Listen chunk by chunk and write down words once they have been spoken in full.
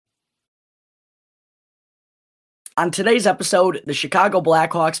On today's episode, the Chicago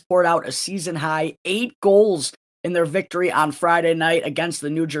Blackhawks poured out a season-high 8 goals in their victory on Friday night against the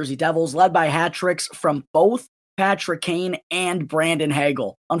New Jersey Devils, led by hat tricks from both Patrick Kane and Brandon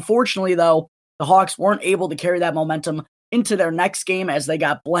Hagel. Unfortunately, though, the Hawks weren't able to carry that momentum into their next game as they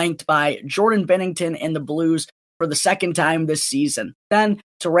got blanked by Jordan Binnington and the Blues for the second time this season. Then,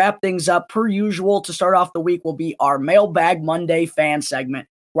 to wrap things up, per usual, to start off the week will be our Mailbag Monday fan segment,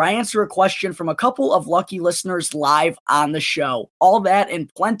 where I answer a question from a couple of lucky listeners live on the show. All that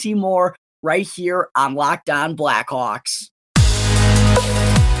and plenty more right here on Locked On Blackhawks.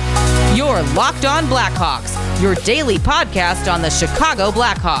 You're Locked On Blackhawks, your daily podcast on the Chicago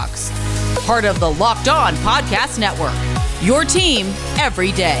Blackhawks. Part of the Locked On Podcast Network, your team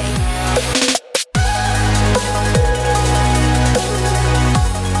every day.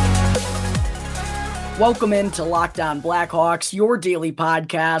 Welcome into Locked On Blackhawks, your daily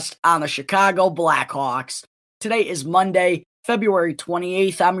podcast on the Chicago Blackhawks. Today is Monday, February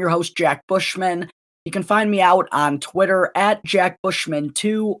 28th. I'm your host, Jack Bushman. You can find me out on Twitter at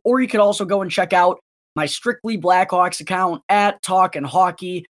JackBushman2, or you could also go and check out my Strictly Blackhawks account at Talkin'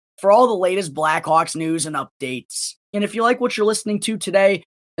 Hockey for all the latest Blackhawks news and updates. And if you like what you're listening to today,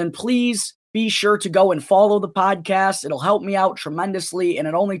 then please be sure to go and follow the podcast. It'll help me out tremendously, and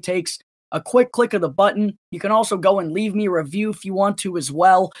it only takes a quick click of the button. You can also go and leave me a review if you want to as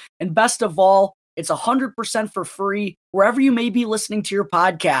well. And best of all, it's 100% for free wherever you may be listening to your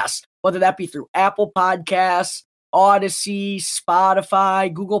podcast, whether that be through Apple Podcasts, Odyssey,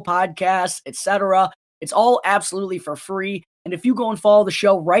 Spotify, Google Podcasts, etc. It's all absolutely for free. And if you go and follow the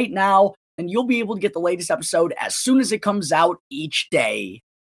show right now, then you'll be able to get the latest episode as soon as it comes out each day.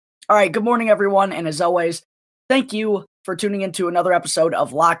 All right, good morning, everyone. And as always, thank you for tuning into another episode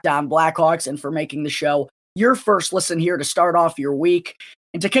of Locked On Blackhawks and for making the show your first listen here to start off your week.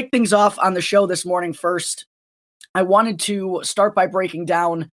 And to kick things off on the show this morning first, I wanted to start by breaking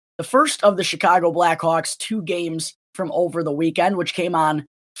down the first of the Chicago Blackhawks 2 games from over the weekend, which came on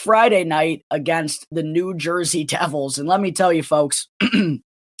Friday night against the New Jersey Devils. And let me tell you, folks,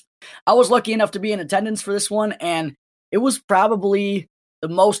 I was lucky enough to be in attendance for this one, and it was probably the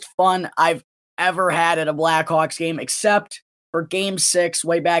most fun I've ever had at a Blackhawks game, except for Game 6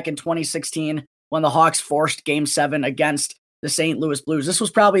 way back in 2016 when the Hawks forced Game 7 against the St. Louis Blues. This was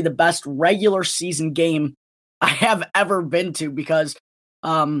probably the best regular season game I have ever been to because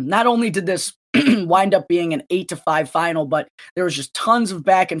not only did this wind up being an 8-5 final, but there was just tons of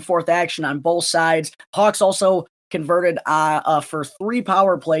back and forth action on both sides. Hawks also converted for 3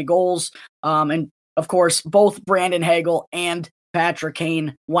 power play goals. And of course, both Brandon Hagel and Patrick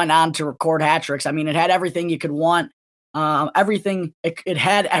Kane went on to record hat tricks. I mean, it had everything you could want. It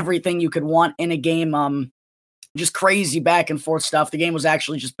had everything you could want in a game. Just crazy back and forth stuff. The game was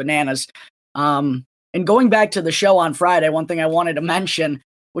actually just bananas. And going back to the show on Friday, one thing I wanted to mention,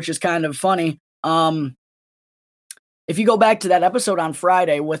 which is kind of funny, if you go back to that episode on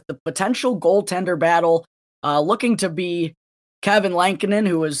Friday with the potential goaltender battle, looking to be Kevin Lankinen,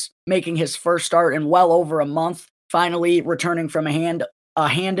 who was making his first start in well over a month, finally returning from a hand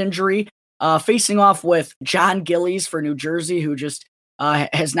injury, facing off with John Gillies for New Jersey, who just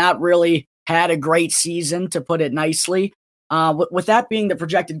has not really had a great season, to put it nicely. With that being the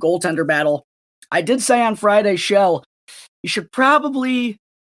projected goaltender battle, I did say on Friday's show, you should probably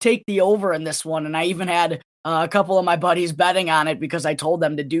take the over in this one. And I even had a couple of my buddies betting on it because I told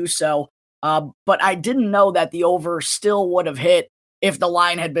them to do so. But I didn't know that the over still would have hit if the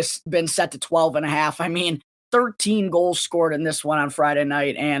line had been set to 12.5. I mean, 13 goals scored in this one on Friday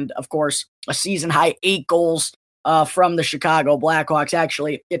night. And of course, a season high 8 goals from the Chicago Blackhawks.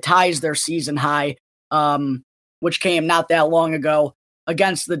 Actually, it ties their season high, which came not that long ago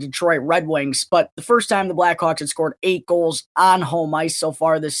against the Detroit Red Wings. But the first time the Blackhawks had scored 8 goals on home ice so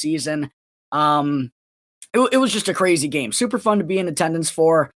far this season. It was just a crazy game. Super fun to be in attendance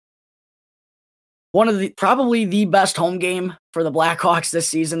for. One of probably the best home game for the Blackhawks this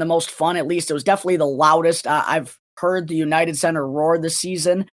season. The most fun, at least. It was definitely the loudest I've heard the United Center roar this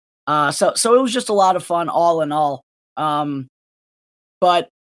season. So it was just a lot of fun all in all. But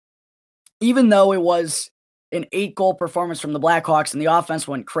even though it was an 8-goal performance from the Blackhawks and the offense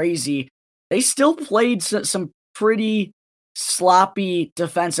went crazy, they still played some pretty sloppy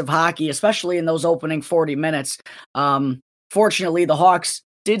defensive hockey, especially in those opening 40 minutes. Fortunately, the Hawks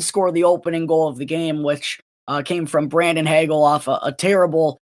did score the opening goal of the game, which came from Brandon Hagel off a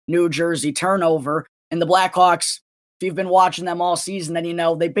terrible New Jersey turnover. And the Blackhawks, if you've been watching them all season, then you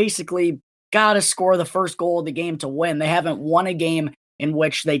know they basically got to score the first goal of the game to win. They haven't won a game in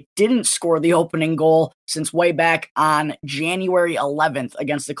which they didn't score the opening goal since way back on January 11th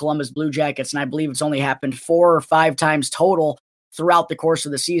against the Columbus Blue Jackets. And I believe it's only happened 4 or 5 times total throughout the course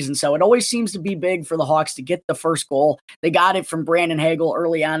of the season. So it always seems to be big for the Hawks to get the first goal. They got it from Brandon Hagel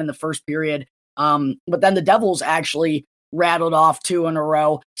early on in the first period. But then the Devils actually rattled off 2 in a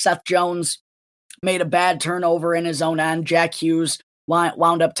row. Seth Jones made a bad turnover in his own end. Jack Hughes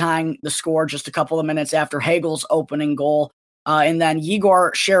wound up tying the score just a couple of minutes after Hagel's opening goal. And then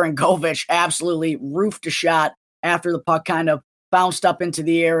Yegor Sharangovich absolutely roofed a shot after the puck kind of bounced up into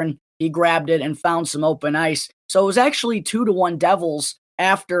the air and he grabbed it and found some open ice. So it was actually 2-1 Devils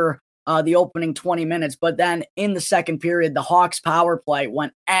after the opening 20 minutes. But then in the second period, the Hawks power play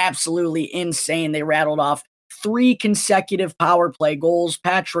went absolutely insane. They rattled off 3 consecutive power play goals.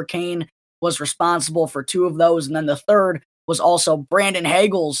 Patrick Kane was responsible for 2 of those. And then the third was also Brandon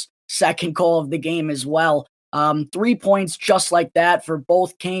Hagel's second goal of the game as well. 3 points just like that for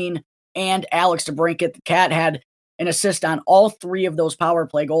both Kane and Alex DeBrincat. The Cat had an assist on all 3 of those power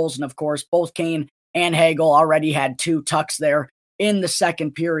play goals. And of course, both Kane and Hagel already had 2 tucks there in the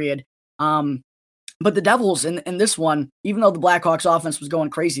second period. But the Devils in this one, even though the Blackhawks offense was going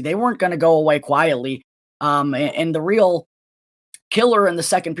crazy, they weren't going to go away quietly. And the real killer in the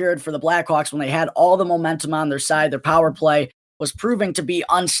second period for the Blackhawks, when they had all the momentum on their side, their power play was proving to be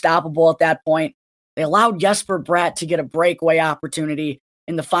unstoppable at that point. They allowed Jesper Bratt to get a breakaway opportunity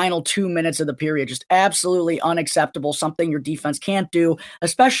in the final 2 minutes of the period. Just absolutely unacceptable, something your defense can't do,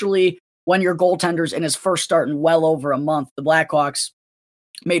 especially when your goaltender's in his first start in well over a month. The Blackhawks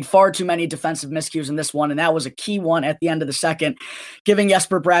made far too many defensive miscues in this one, and that was a key one at the end of the second, giving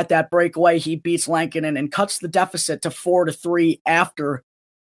Jesper Bratt that breakaway. He beats Lankinen and cuts the deficit to 4-3 after,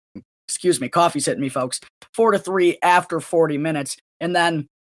 coffee's hitting me, folks, 4-3 after 40 minutes. And then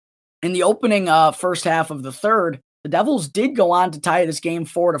in the opening first half of the third, the Devils did go on to tie this game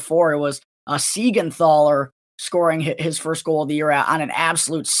 4-4. It was Siegenthaler scoring his first goal of the year on an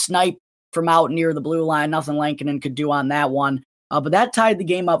absolute snipe from out near the blue line. Nothing Lankinen could do on that one. But that tied the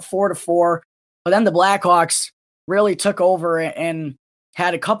game up 4-4. But then the Blackhawks really took over and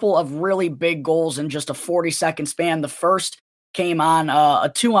had a couple of really big goals in just a 40-second span. The first came on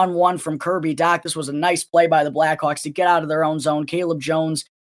a 2-on-1 from Kirby Dach. This was a nice play by the Blackhawks to get out of their own zone. Caleb Jones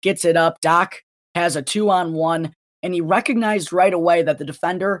gets it up. Dach has a 2-on-1, and he recognized right away that the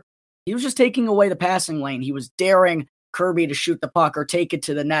defender, he was just taking away the passing lane. He was daring Kirby to shoot the puck or take it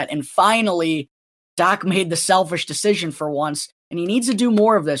to the net. And finally, Dach made the selfish decision for once, and he needs to do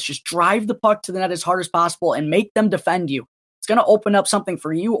more of this. Just drive the puck to the net as hard as possible and make them defend you. It's going to open up something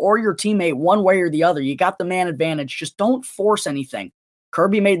for you or your teammate one way or the other. You got the man advantage. Just don't force anything.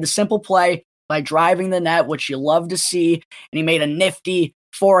 Kirby made the simple play by driving the net, which you love to see, and he made a nifty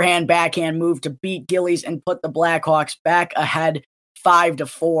forehand, backhand move to beat Gillies and put the Blackhawks back ahead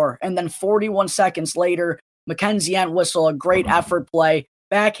 5-4. And then 41 seconds later, Mackenzie Entwistle, a great effort play,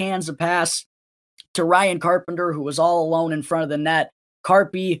 backhands a pass to Ryan Carpenter, who was all alone in front of the net.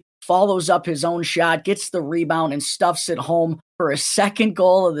 Carpy follows up his own shot, gets the rebound, and stuffs it home for his second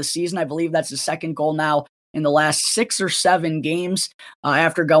goal of the season. I believe that's his second goal now in the last 6 or 7 games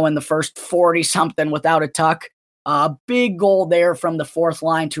after going the first 40-something without a tuck. A big goal there from the fourth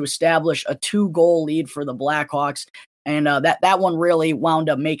line to establish a 2-goal lead for the Blackhawks. And that one really wound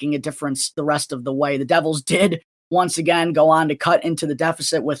up making a difference the rest of the way. The Devils did once again go on to cut into the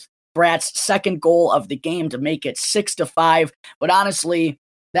deficit with Bratt's second goal of the game to make it 6-5. But honestly,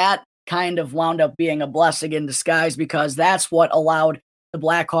 that kind of wound up being a blessing in disguise, because that's what allowed the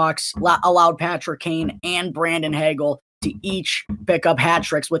Blackhawks, allowed Patrick Kane and Brandon Hagel to each pick up hat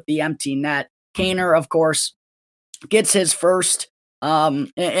tricks with the empty net. Kaner, of course, gets his first.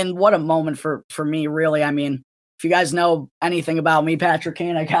 And what a moment for me, really. I mean, if you guys know anything about me, Patrick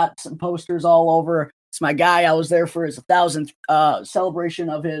Kane, I got some posters all over. It's my guy. I was there for his 1,000th celebration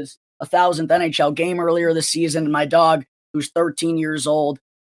of his 1,000th NHL game earlier this season. And my dog, who's 13 years old,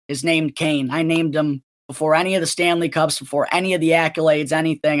 is named Kane. I named him before any of the Stanley Cups, before any of the accolades,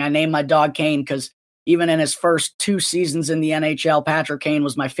 anything. I named my dog Kane because even in his first 2 seasons in the NHL, Patrick Kane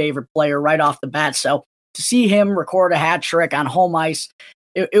was my favorite player right off the bat. So to see him record a hat trick on home ice,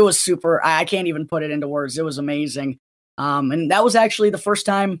 it was super. I can't even put it into words. It was amazing. And that was actually the first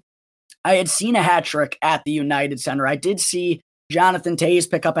time I had seen a hat trick at the United Center. I did see Jonathan Toews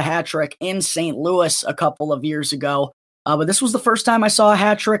pick up a hat trick in St. Louis a couple of years ago. But this was the first time I saw a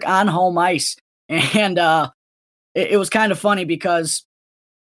hat trick on home ice. And it was kind of funny because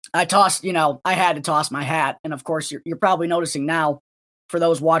I had to toss my hat. And of course, you're probably noticing now, for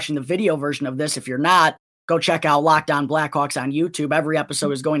those watching the video version of this, if you're not, go check out Locked On Blackhawks on YouTube. Every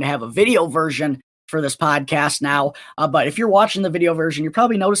episode is going to have a video version for this podcast now. But if you're watching the video version, you're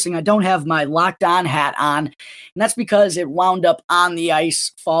probably noticing I don't have my Locked On hat on. And that's because it wound up on the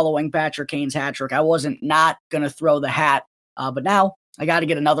ice following Patrick Kane's hat trick. I wasn't not going to throw the hat, but now I got to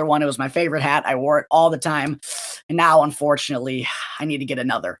get another one. It was my favorite hat. I wore it all the time. And now, unfortunately, I need to get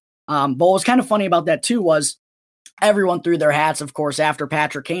another. But what was kind of funny about that, too, was everyone threw their hats, of course, after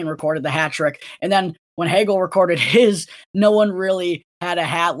Patrick Kane recorded the hat trick. And then when Hagel recorded his, no one really had a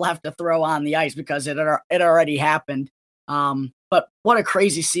hat left to throw on the ice because it already happened. But what a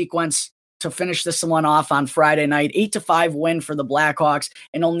crazy sequence to finish this one off on Friday night. 8-5 win for the Blackhawks,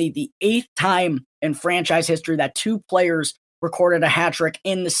 and only the 8th time in franchise history that two players recorded a hat trick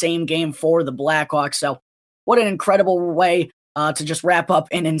in the same game for the Blackhawks. So what an incredible way to just wrap up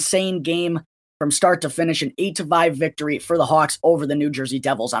an insane game from start to finish, an 8-5 victory for the Hawks over the New Jersey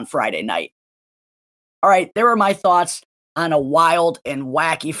Devils on Friday night. All right, there are my thoughts on a wild and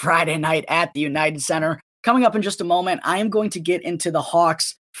wacky Friday night at the United Center. Coming up in just a moment, I am going to get into the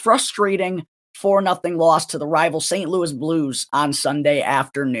Hawks' frustrating 4-0 loss to the rival St. Louis Blues on Sunday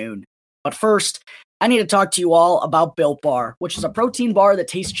afternoon. But first, I need to talk to you all about Built Bar, which is a protein bar that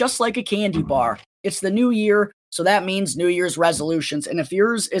tastes just like a candy bar. It's the new year, so that means New Year's resolutions. And if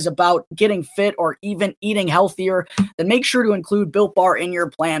yours is about getting fit or even eating healthier, then make sure to include Built Bar in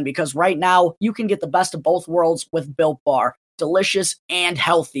your plan, because right now you can get the best of both worlds with Built Bar. Delicious and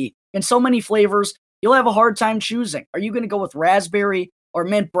healthy. In so many flavors, you'll have a hard time choosing. Are you going to go with raspberry or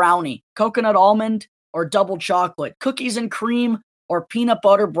mint brownie, coconut almond or double chocolate, cookies and cream or peanut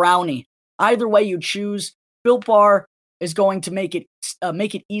butter brownie? Either way you choose, Built Bar is going to make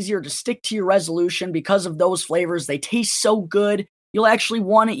it easier to stick to your resolution because of those flavors. They taste so good, you'll actually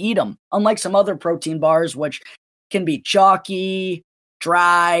want to eat them. Unlike some other protein bars, which can be chalky,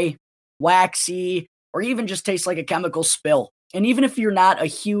 dry, waxy, or even just taste like a chemical spill. And even if you're not a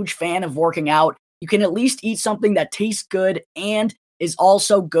huge fan of working out, you can at least eat something that tastes good and is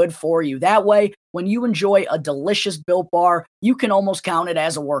also good for you. That way, when you enjoy a delicious Built Bar, you can almost count it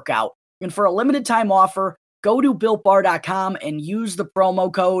as a workout. And for a limited time offer, go to BuiltBar.com and use the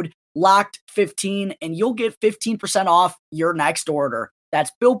promo code LOCKED15 and you'll get 15% off your next order.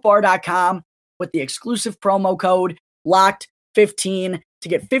 That's BuiltBar.com with the exclusive promo code LOCKED15 to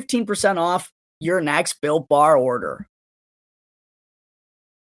get 15% off your next Built Bar order.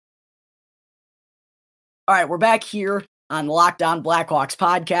 All right, we're back here on the Locked On Blackhawks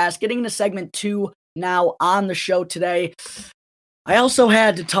podcast, getting into segment 2 now on the show today. I also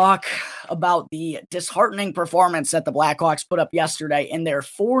had to talk about the disheartening performance that the Blackhawks put up yesterday in their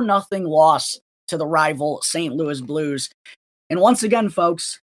 4-0 loss to the rival St. Louis Blues. And once again,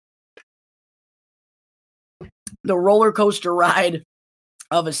 folks, the roller coaster ride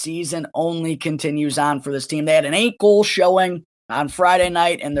of a season only continues on for this team. They had an 8-goal showing on Friday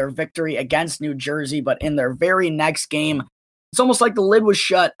night in their victory against New Jersey, but in their very next game, it's almost like the lid was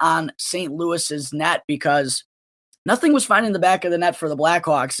shut on St. Louis's net because nothing was finding the back of the net for the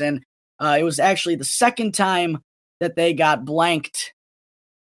Blackhawks, and it was actually the second time that they got blanked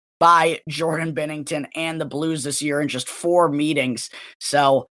by Jordan Binnington and the Blues this year in just 4 meetings.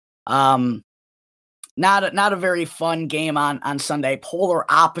 So, not a very fun game on Sunday. Polar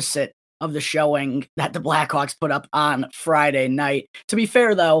opposite of the showing that the Blackhawks put up on Friday night. To be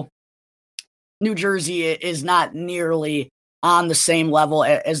fair, though, New Jersey is not nearly on the same level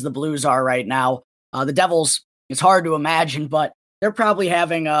as the Blues are right now. The Devils, it's hard to imagine, but they're probably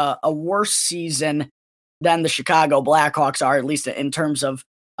having a worse season than the Chicago Blackhawks are, at least in terms of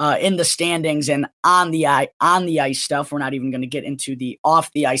in the standings and on the ice stuff. We're not even going to get into the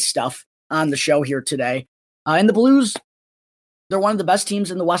off the ice stuff on the show here today. And the Blues, they're one of the best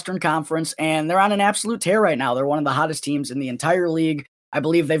teams in the Western Conference, and they're on an absolute tear right now. They're one of the hottest teams in the entire league. I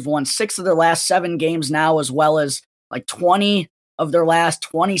believe they've won 6 of their last 7 games now, as well as like 20 of their last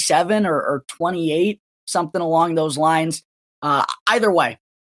 27 or 28. Something along those lines. Either way,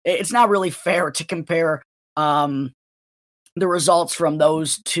 it's not really fair to compare the results from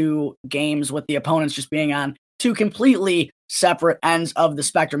those 2 games with the opponents just being on 2 completely separate ends of the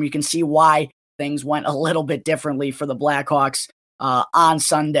spectrum. You can see why things went a little bit differently for the Blackhawks on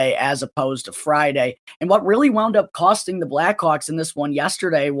Sunday as opposed to Friday. And what really wound up costing the Blackhawks in this one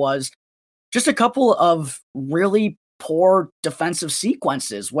yesterday was just a couple of really poor defensive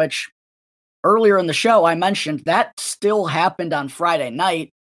sequences, which earlier in the show, I mentioned that still happened on Friday night.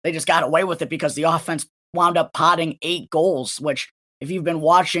 They just got away with it because the offense wound up potting 8 goals, which if you've been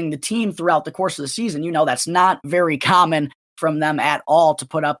watching the team throughout the course of the season, you know that's not very common from them at all to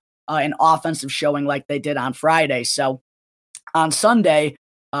put up an offensive showing like they did on Friday. So on Sunday,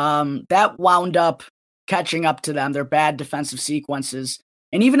 that wound up catching up to them, their bad defensive sequences.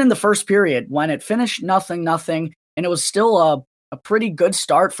 And even in the first period, when it finished 0-0, and it was still a pretty good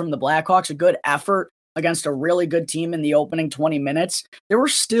start from the Blackhawks, a good effort against a really good team in the opening 20 minutes, there were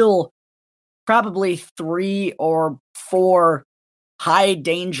still probably 3 or 4 high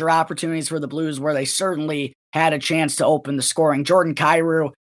danger opportunities for the Blues where they certainly had a chance to open the scoring. Jordan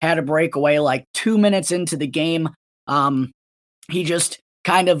Kyrou had a breakaway like 2 minutes into the game. He just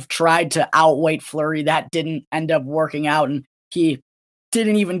kind of tried to outweight Fleury. That didn't end up working out, and he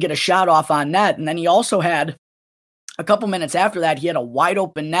didn't even get a shot off on net. And then he also had, a couple minutes after that, he had a wide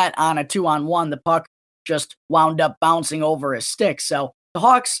open net on a 2-on-1. The puck just wound up bouncing over his stick. So the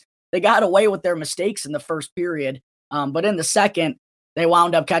Hawks, they got away with their mistakes in the first period, but in the second, they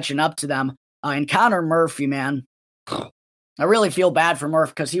wound up catching up to them. And Connor Murphy, man, I really feel bad for Murph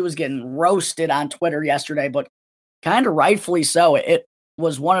because he was getting roasted on Twitter yesterday, but kind of rightfully so. It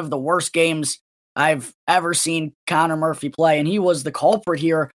was one of the worst games I've ever seen Connor Murphy play, and he was the culprit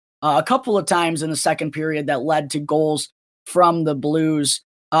here a couple of times in the second period that led to goals from the Blues.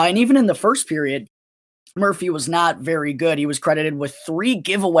 And even in the first period, Murphy was not very good. He was credited with 3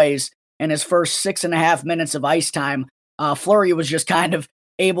 giveaways in his first 6.5 minutes of ice time. Fleury was just kind of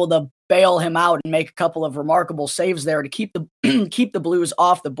able to bail him out and make a couple of remarkable saves there to keep the keep the Blues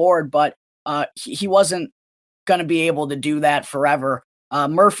off the board, but he wasn't going to be able to do that forever.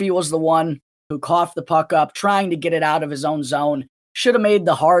 Murphy was the one who coughed the puck up, trying to get it out of his own zone. Should have made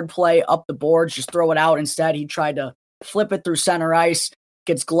the hard play up the boards, just throw it out. Instead, he tried to flip it through center ice,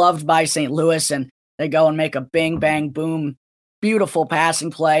 gets gloved by St. Louis, and they go and make a bing, bang, boom, beautiful passing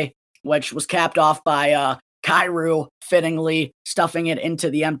play, which was capped off by Kyrou fittingly stuffing it into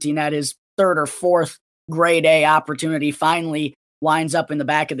the empty net. His 3rd or 4th grade A opportunity finally winds up in the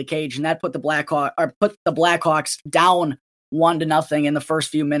back of the cage, and that put the Blackhawks down 1-0 in the first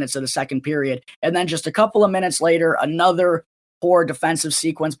few minutes of the second period. And then just a couple of minutes later, another poor defensive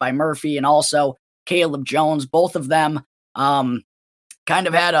sequence by Murphy and also Caleb Jones. Both of them kind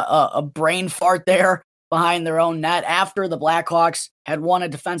of had a brain fart there behind their own net. After the Blackhawks had won a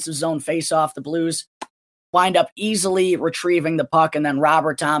defensive zone faceoff, the Blues wind up easily retrieving the puck, and then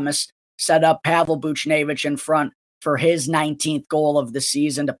Robert Thomas set up Pavel Buchnevich in front for his 19th goal of the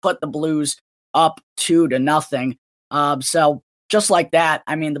season to put the Blues up 2-0. So just like that,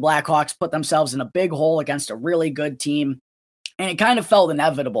 I mean, the Blackhawks put themselves in a big hole against a really good team, and it kind of felt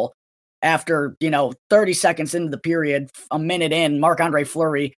inevitable. After, 30 seconds into the period, a minute in, Marc-Andre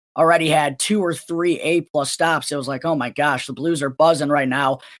Fleury already had 2 or 3 A-plus stops. It was like, oh my gosh, the Blues are buzzing right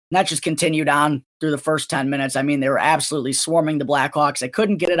now. And that just continued on through the first 10 minutes. I mean, they were absolutely swarming the Blackhawks. They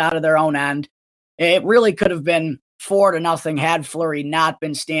couldn't get it out of their own end. It really could have been 4-0 had Fleury not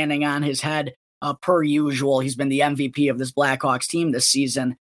been standing on his head per usual. He's been the MVP of this Blackhawks team this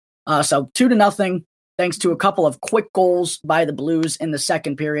season. So 2-0. Thanks to a couple of quick goals by the Blues in the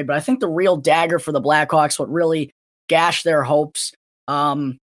second period. But I think the real dagger for the Blackhawks, what really gashed their hopes,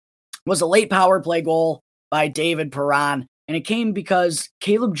 was a late power play goal by David Perron. And it came because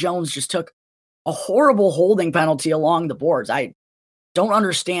Caleb Jones just took a horrible holding penalty along the boards. I don't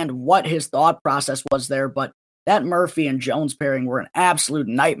understand what his thought process was there, but that Murphy and Jones pairing were an absolute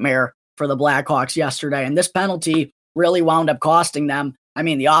nightmare for the Blackhawks yesterday. And this penalty really wound up costing them. I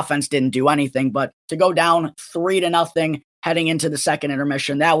mean, the offense didn't do anything, but to go down 3-0 heading into the second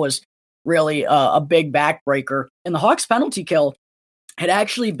intermission, that was really a big backbreaker. And the Hawks penalty kill had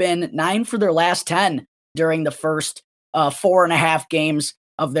actually been 9 for their last 10 during the first 4.5 games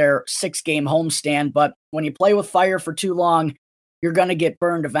of their 6-game homestand. But when you play with fire for too long, you're going to get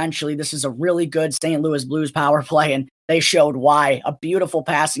burned eventually. This is a really good St. Louis Blues power play, and they showed why. A beautiful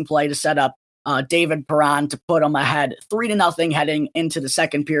passing play to set up David Perron to put them ahead 3-0 heading into the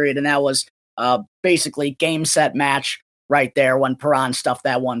second period. And that was basically game, set, match right there when Perron stuffed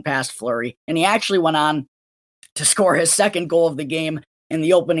that one past Fleury. And he actually went on to score his second goal of the game in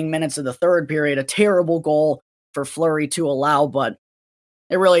the opening minutes of the third period. A terrible goal for Fleury to allow, but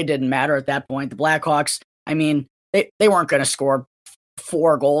it really didn't matter at that point. The Blackhawks, I mean, they weren't going to score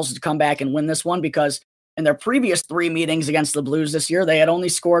 4 goals to come back and win this one, because in their previous 3 meetings against the Blues this year, they had only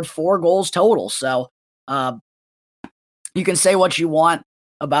scored 4 goals total. So you can say what you want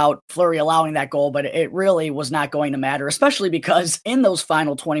about Fleury allowing that goal, but it really was not going to matter, especially because in those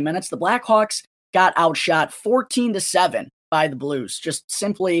final 20 minutes, the Blackhawks got outshot 14-7 by the Blues. Just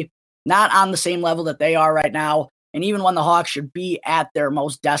simply not on the same level that they are right now. And even when the Hawks should be at their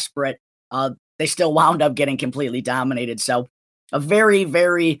most desperate, they still wound up getting completely dominated. So a very,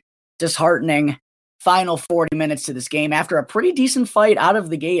 very disheartening final 40 minutes to this game. After a pretty decent fight out of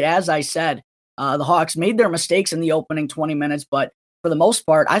the gate, as I said, the Hawks made their mistakes in the opening 20 minutes, but for the most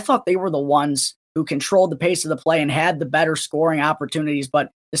part, I thought they were the ones who controlled the pace of the play and had the better scoring opportunities,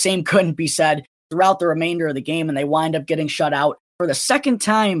 but the same couldn't be said throughout the remainder of the game, and they wind up getting shut out for the second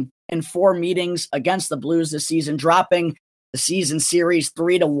time in 4 meetings against the Blues this season, dropping the season series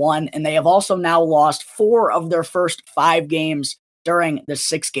 3-1, and they have also now lost 4 of their first 5 games during the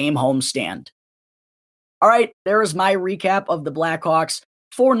 6-game homestand. All right, there is my recap of the Blackhawks'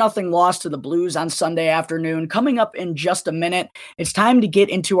 4-0 loss to the Blues on Sunday afternoon. Coming up in just a minute, it's time to get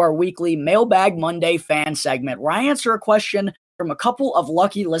into our weekly Mailbag Monday fan segment, where I answer a question from a couple of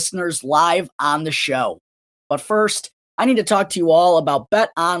lucky listeners live on the show. But first, I need to talk to you all about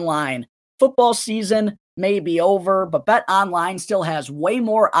BetOnline. Football season may be over, but BetOnline still has way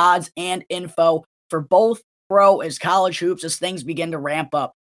more odds and info for both pro as college hoops as things begin to ramp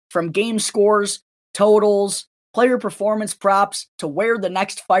up. From game scores, totals, player performance props, to where the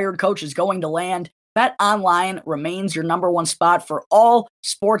next fired coach is going to land, BetOnline remains your number one spot for all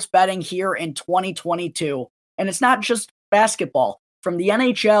sports betting here in 2022. And it's not just basketball. From the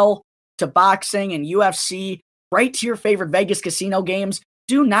NHL to boxing and UFC, right to your favorite Vegas casino games,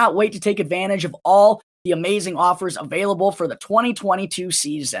 do not wait to take advantage of all the amazing offers available for the 2022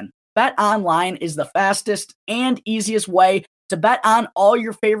 season. BetOnline is the fastest and easiest way to bet on all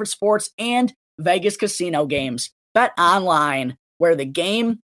your favorite sports and Vegas casino games. BetOnline, where the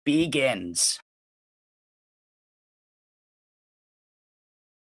game begins.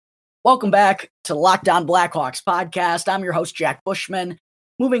 Welcome back to Locked On Blackhawks podcast. I'm your host, Jack Bushman.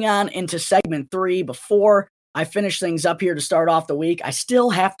 Moving on into segment 3. Before I finish things up here to start off the week, I still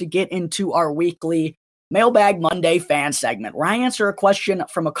have to get into our weekly Mailbag Monday fan segment, where I answer a question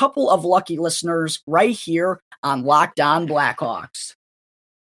from a couple of lucky listeners right here on Locked On Blackhawks.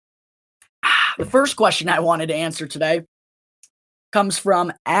 The first question I wanted to answer today comes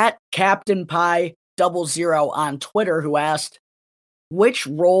from @CaptainPie00 on Twitter, who asked, which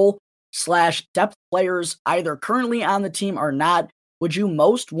role/depth players, either currently on the team or not, would you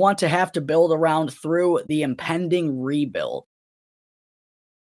most want to have to build around through the impending rebuild?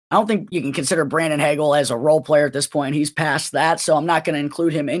 I don't think you can consider Brandon Hagel as a role player at this point. He's past that, so I'm not going to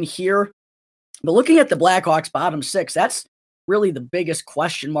include him in here. But looking at the Blackhawks bottom 6, that's really the biggest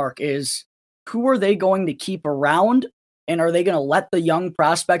question mark, is who are they going to keep around, and are they going to let the young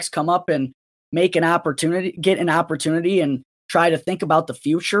prospects come up and get an opportunity and try to think about the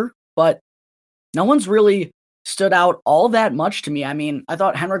future? But no one's really stood out all that much to me. I mean, I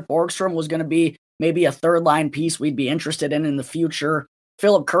thought Henrik Borgstrom was going to be maybe a third-line piece we'd be interested in the future.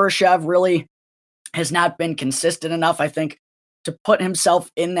 Philip Kurashev really has not been consistent enough, I think, to put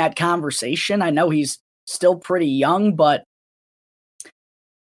himself in that conversation. I know he's still pretty young, but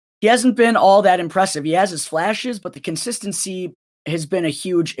he hasn't been all that impressive. He has his flashes, but the consistency has been a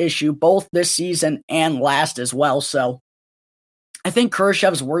huge issue both this season and last as well. So I think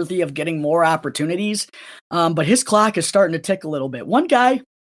Kurashev's worthy of getting more opportunities, but his clock is starting to tick a little bit. One guy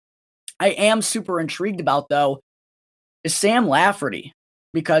I am super intrigued about, though, is Sam Lafferty,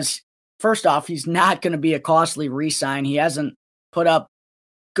 because first off, he's not going to be a costly re-sign. He hasn't put up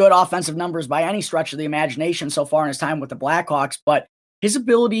good offensive numbers by any stretch of the imagination so far in his time with the Blackhawks, but his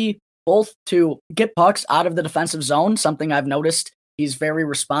ability both to get pucks out of the defensive zone, something I've noticed he's very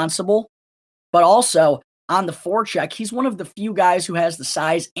responsible, but also on the forecheck, he's one of the few guys who has the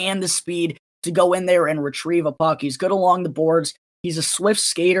size and the speed to go in there and retrieve a puck. He's good along the boards. He's a swift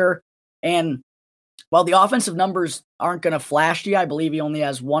skater, and while the offensive numbers aren't going to flash you, I believe he only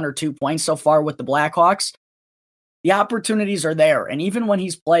has 1 or 2 points so far with the Blackhawks, the opportunities are there. And even when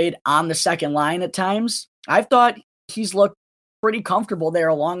he's played on the second line at times, I've thought he's looked pretty comfortable there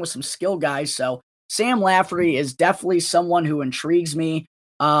along with some skill guys. So Sam Lafferty is definitely someone who intrigues me.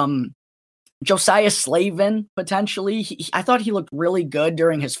 Josiah Slavin, potentially. I thought he looked really good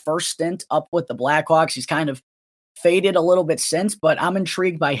during his first stint up with the Blackhawks. He's kind of faded a little bit since, but I'm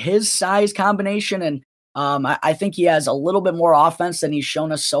intrigued by his size combination, and I think he has a little bit more offense than he's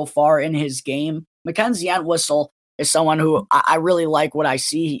shown us so far in his game. Mackenzie Entwistle is someone who I really like what I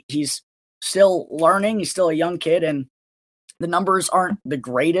see. He's still learning. He's still a young kid, and the numbers aren't the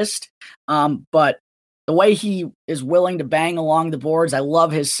greatest, but the way he is willing to bang along the boards, I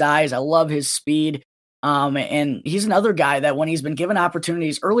love his size. I love his speed. And he's another guy that when he's been given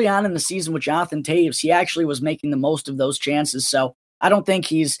opportunities early on in the season with Jonathan Toews, he actually was making the most of those chances. So I don't think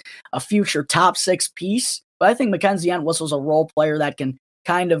he's a future top 6 piece, but I think Mackenzie Entwistle's a role player that can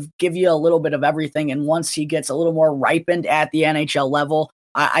kind of give you a little bit of everything. And once he gets a little more ripened at the NHL level,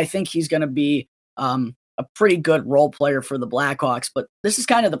 I think he's going to be a pretty good role player for the Blackhawks. But this is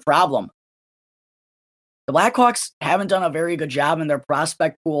kind of the problem. The Blackhawks haven't done a very good job in their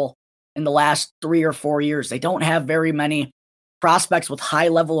prospect pool in the last 3 or 4 years. They don't have very many prospects with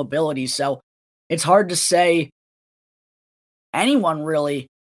high-level abilities. So it's hard to say anyone really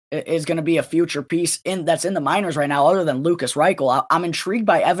is going to be a future piece that's in the minors right now, other than Lucas Reichel. I'm intrigued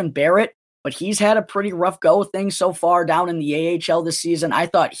by Evan Barrett, but he's had a pretty rough go of things so far down in the AHL this season. I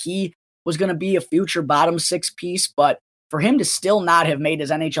thought he was going to be a future bottom six piece, but for him to still not have made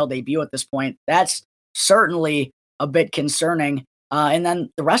his NHL debut at this point, that's certainly a bit concerning. And then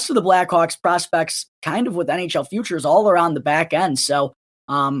the rest of the Blackhawks prospects, kind of with NHL futures all around the back end. So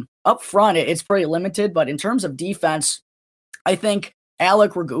up front, it's pretty limited. But in terms of defense, I think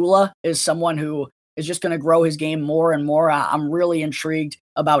Alec Regula is someone who is just going to grow his game more and more. I'm really intrigued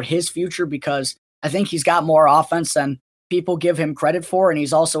about his future because I think he's got more offense than people give him credit for, and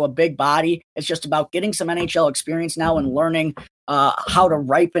he's also a big body. It's just about getting some NHL experience now and learning how to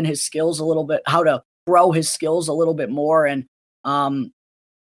ripen his skills a little bit, how to grow his skills a little bit more. And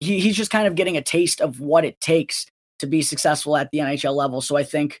he's just kind of getting a taste of what it takes to be successful at the NHL level. So I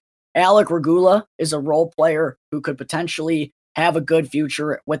think Alec Regula is a role player who could potentially have a good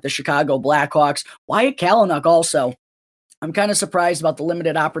future with the Chicago Blackhawks. Wyatt Kalynuk also, I'm kind of surprised about the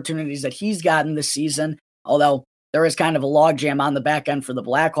limited opportunities that he's gotten this season, although there is kind of a logjam on the back end for the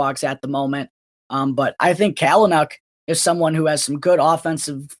Blackhawks at the moment. But I think Kalynuk is someone who has some good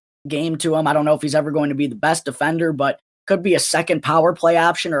offensive game to him. I don't know if he's ever going to be the best defender, but could be a second power play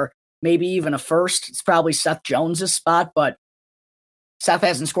option or maybe even a first. It's probably Seth Jones's spot, but Seth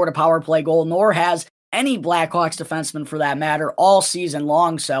hasn't scored a power play goal, nor has any Blackhawks defenseman for that matter all season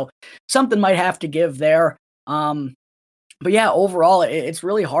long. So something might have to give there. But yeah, overall, it's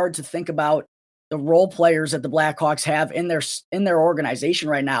really hard to think about the role players that the Blackhawks have in their organization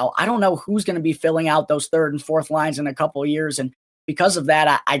right now. I don't know who's going to be filling out those third and fourth lines in a couple of years. And because of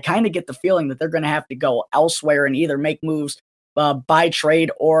that, I kind of get the feeling that they're going to have to go elsewhere and either make moves by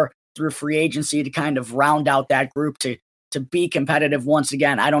trade or through free agency to kind of round out that group to be competitive once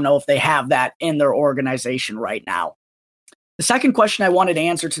again. I don't know if they have that in their organization right now. The second question I wanted to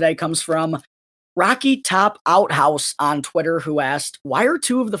answer today comes from Rocky Top Outhouse on Twitter, who asked, why are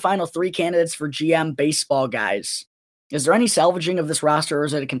two of the final three candidates for GM baseball guys? Is there any salvaging of this roster, or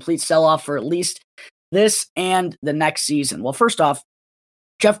is it a complete sell-off for at least this and the next season? Well, first off,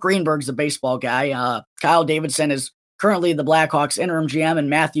 Jeff Greenberg's the baseball guy. Kyle Davidson is currently the Blackhawks interim GM, and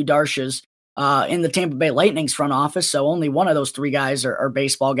Matthew Darsh is in the Tampa Bay Lightning's front office, so only one of those three guys are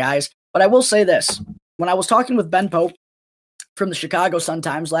baseball guys. But I will say this. When I was talking with Ben Pope from the Chicago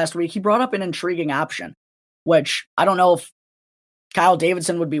Sun-Times last week, he brought up an intriguing option, which I don't know if Kyle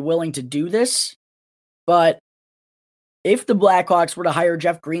Davidson would be willing to do this, but if the Blackhawks were to hire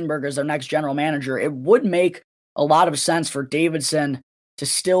Jeff Greenberg as their next general manager, it would make a lot of sense for Davidson to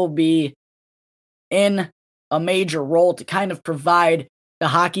still be in a major role to kind of provide the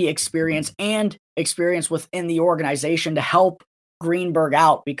hockey experience and experience within the organization to help Greenberg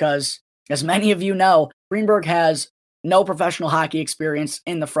out, because as many of you know, Greenberg has no professional hockey experience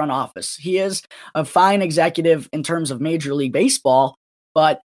in the front office. He is a fine executive in terms of Major League Baseball,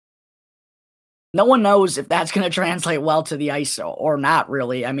 but no one knows if that's going to translate well to the ice or not,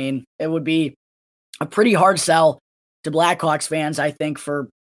 really. I mean, it would be a pretty hard sell to Blackhawks fans, I think, for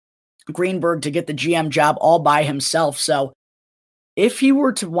Greenberg to get the GM job all by himself. So if he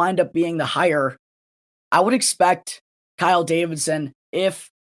were to wind up being the hire, I would expect Kyle Davidson, if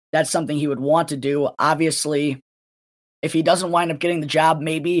that's something he would want to do. Obviously, if he doesn't wind up getting the job,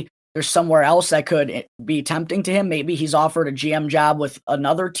 maybe there's somewhere else that could be tempting to him. Maybe he's offered a GM job with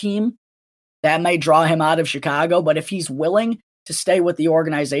another team that may draw him out of Chicago. But if he's willing to stay with the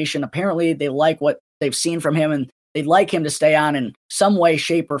organization, apparently they like what they've seen from him and they'd like him to stay on in some way,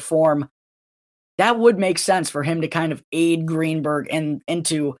 shape, or form. That would make sense for him to kind of aid Greenberg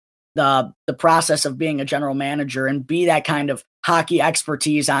into the process of being a general manager and be that kind of hockey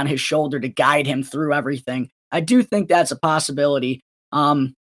expertise on his shoulder to guide him through everything. I do think that's a possibility. But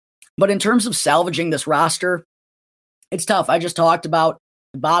in terms of salvaging this roster, it's tough. I just talked about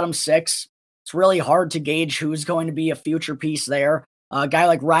the bottom six. It's really hard to gauge who's going to be a future piece there. A guy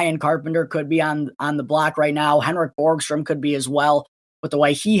like Ryan Carpenter could be on the block right now. Henrik Borgstrom could be as well, with the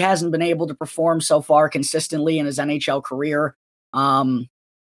way he hasn't been able to perform so far consistently in his NHL career.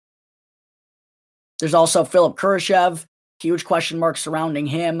 There's also Philip Kurashev, huge question marks surrounding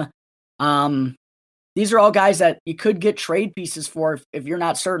him. These are all guys that you could get trade pieces for if you're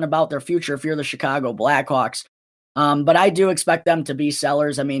not certain about their future, if you're the Chicago Blackhawks. But I do expect them to be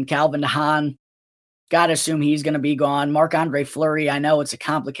sellers. I mean, Calvin DeHaan, got to assume he's going to be gone. Marc-Andre Fleury, I know it's a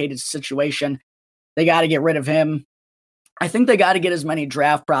complicated situation. They got to get rid of him. I think they got to get as many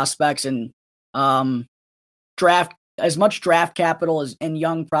draft prospects and draft as much draft capital and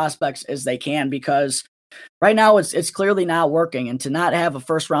young prospects as they can, because right now it's clearly not working. And to not have a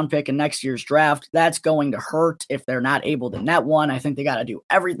first round pick in next year's draft, that's going to hurt if they're not able to net one. I think they got to do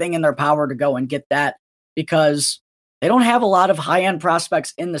everything in their power to go and get that because they don't have a lot of high end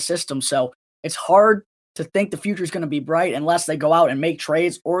prospects in the system. So it's hard to think the future is going to be bright unless they go out and make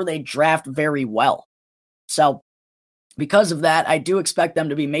trades or they draft very well. So because of that, I do expect them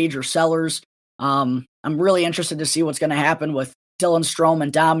to be major sellers. I'm really interested to see what's going to happen with Dylan Strome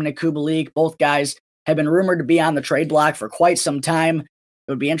and Dominic Kubalik. Both guys have been rumored to be on the trade block for quite some time.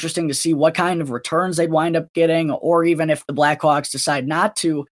 It would be interesting to see what kind of returns they'd wind up getting, or even if the Blackhawks decide not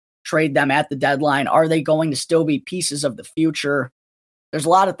to trade them at the deadline, are they going to still be pieces of the future? There's a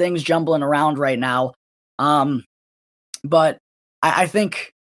lot of things jumbling around right now. But I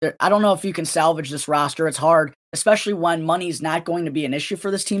think, I don't know if you can salvage this roster. It's hard, especially when money's not going to be an issue for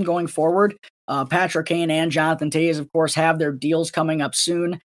this team going forward. Patrick Kane and Jonathan Toews, of course, have their deals coming up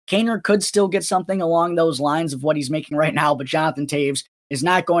soon. Kaner could still get something along those lines of what he's making right now, but Jonathan Toews is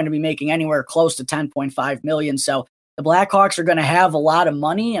not going to be making anywhere close to $10.5 million. So the Blackhawks are going to have a lot of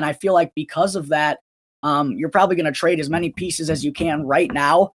money, and I feel like because of that, you're probably going to trade as many pieces as you can right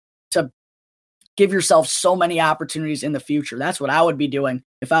now to give yourself so many opportunities in the future. That's what I would be doing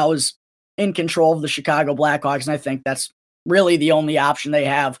if I was in control of the Chicago Blackhawks, and I think that's really the only option they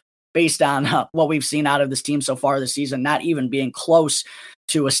have based on what we've seen out of this team so far this season, not even being close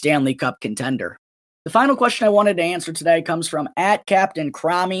to a Stanley Cup contender. The final question I wanted to answer today comes from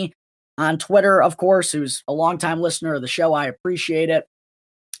 @CaptainCrommy on Twitter, of course, who's a longtime listener of the show. I appreciate it.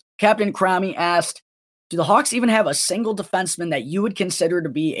 Captain Crommy asked, do the Hawks even have a single defenseman that you would consider to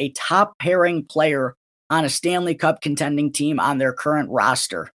be a top pairing player on a Stanley Cup contending team on their current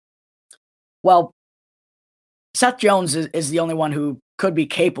roster? Well, Seth Jones is the only one who could be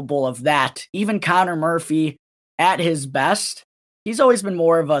capable of that. Even Connor Murphy, at his best, he's always been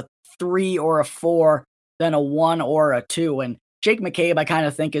more of a 3 or a 4 than a 1 or a 2. And Jake McCabe, I kind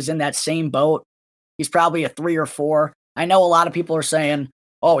of think, is in that same boat. He's probably a 3 or 4. I know a lot of people are saying,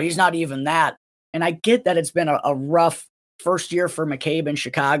 oh, he's not even that. And I get that it's been a rough first year for McCabe in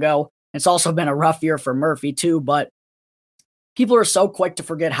Chicago. It's also been a rough year for Murphy too, but people are so quick to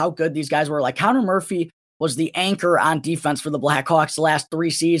forget how good these guys were. Like Connor Murphy was the anchor on defense for the Blackhawks the last 3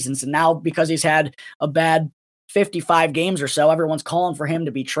 seasons. And now because he's had a bad 55 games or so, everyone's calling for him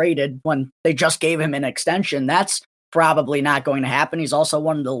to be traded when they just gave him an extension. That's probably not going to happen. He's also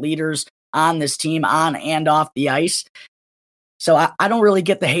one of the leaders on this team on and off the ice. So I don't really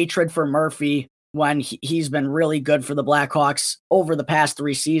get the hatred for Murphy when he's been really good for the Blackhawks over the past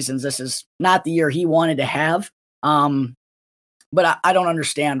 3 seasons. This is not the year he wanted to have. But I don't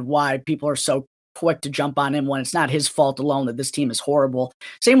understand why people are so quick to jump on him when it's not his fault alone that this team is horrible.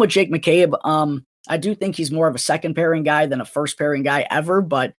 Same with Jake McCabe. I do think he's more of a second pairing guy than a first pairing guy ever,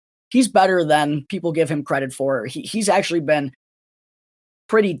 but he's better than people give him credit for. He's actually been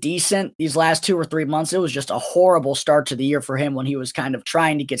pretty decent these last 2 or 3 months. It was just a horrible start to the year for him when he was kind of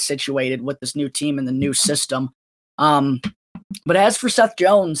trying to get situated with this new team and the new system. But as for Seth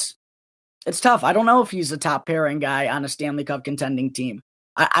Jones, it's tough. I don't know if he's a top pairing guy on a Stanley Cup contending team.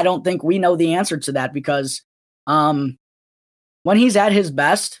 I don't think we know the answer to that because when he's at his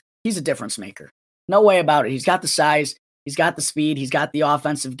best, he's a difference maker. No way about it. He's got the size. He's got the speed. He's got the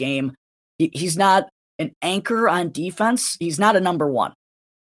offensive game. He's not an anchor on defense. He's not a number 1.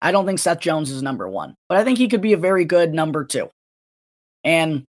 I don't think Seth Jones is number 1, but I think he could be a very good number 2.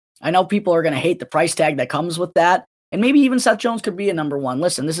 And I know people are going to hate the price tag that comes with that. And maybe even Seth Jones could be a number 1.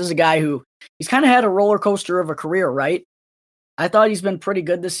 Listen, this is a guy who he's kind of had a roller coaster of a career, right? I thought he's been pretty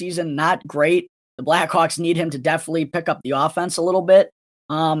good this season. Not great. The Blackhawks need him to definitely pick up the offense a little bit.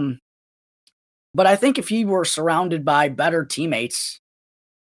 But I think if he were surrounded by better teammates,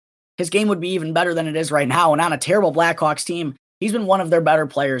 his game would be even better than it is right now. And on a terrible Blackhawks team, he's been one of their better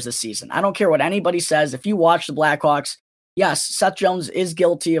players this season. I don't care what anybody says. If you watch the Blackhawks, yes, Seth Jones is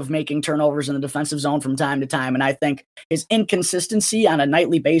guilty of making turnovers in the defensive zone from time to time. And I think his inconsistency on a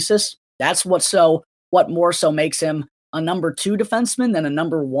nightly basis, that's what more so makes him a number 2 defenseman than a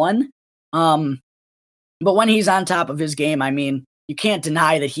number 1. But when he's on top of his game, I mean, you can't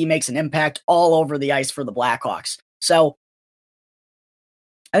deny that he makes an impact all over the ice for the Blackhawks. So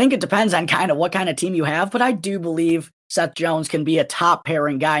I think it depends on kind of what kind of team you have, but I do believe Seth Jones can be a top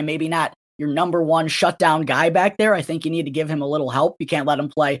pairing guy, maybe not your number 1 shutdown guy back there. I think you need to give him a little help. You can't let him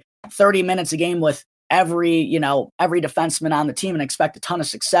play 30 minutes a game with every defenseman on the team and expect a ton of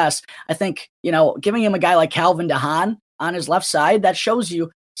success. I think, giving him a guy like Calvin DeHaan on his left side, that shows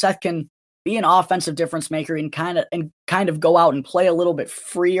you Seth can be an offensive difference maker and kind of go out and play a little bit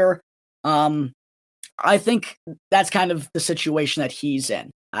freer. I think that's kind of the situation that he's in.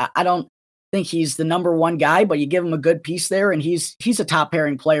 I don't think he's the number one guy, but you give him a good piece there, and he's a top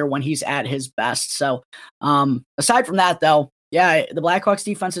pairing player when he's at his best. So aside from that, though, yeah, the Blackhawks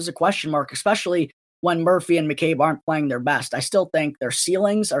defense is a question mark, especially when Murphy and McCabe aren't playing their best. I still think their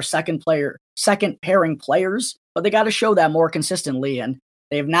ceilings are second pairing players, but they got to show that more consistently, and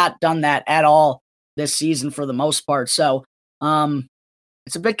they have not done that at all this season for the most part. So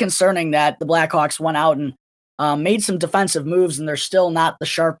it's a bit concerning that the Blackhawks went out and made some defensive moves, and they're still not the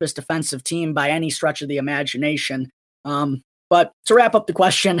sharpest defensive team by any stretch of the imagination. But to wrap up the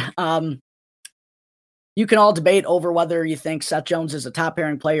question, you can all debate over whether you think Seth Jones is a top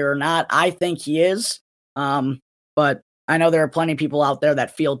pairing player or not. I think he is, but I know there are plenty of people out there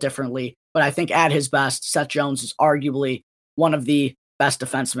that feel differently. But I think at his best, Seth Jones is arguably one of the best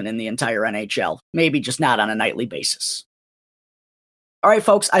defensemen in the entire NHL, maybe just not on a nightly basis. All right,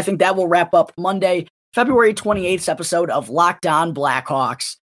 folks, I think that will wrap up Monday, February 28th episode of Locked On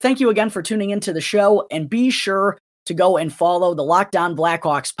Blackhawks. Thank you again for tuning into the show, and be sure to go and follow the Locked On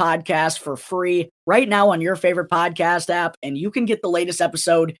Blackhawks podcast for free right now on your favorite podcast app, and you can get the latest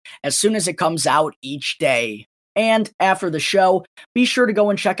episode as soon as it comes out each day. And after the show, be sure to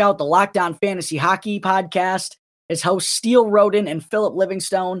go and check out the Locked On Fantasy Hockey podcast. Its hosts Steele Roden and Flip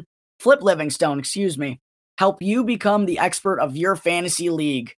Livingstone, help you become the expert of your fantasy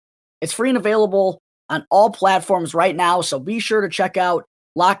league. It's free and available on all platforms right now, so be sure to check out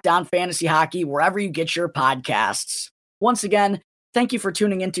Locked On Fantasy Hockey wherever you get your podcasts. Once again, thank you for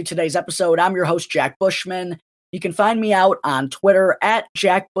tuning into today's episode. I'm your host, Jack Bushman. You can find me out on Twitter at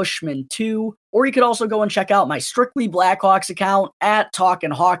JackBushman2, or you could also go and check out my Strictly Blackhawks account at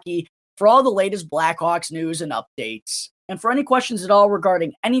Talkin' Hockey for all the latest Blackhawks news and updates. And for any questions at all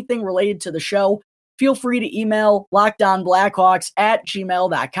regarding anything related to the show, feel free to email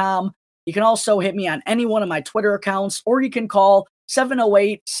lockedonblackhawks@gmail.com. You can also hit me on any one of my Twitter accounts, or you can call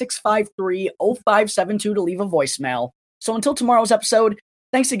 708-653-0572 to leave a voicemail. So until tomorrow's episode,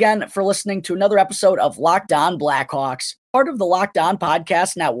 thanks again for listening to another episode of Locked On Blackhawks, part of the Locked On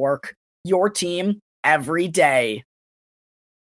Podcast Network, your team every day.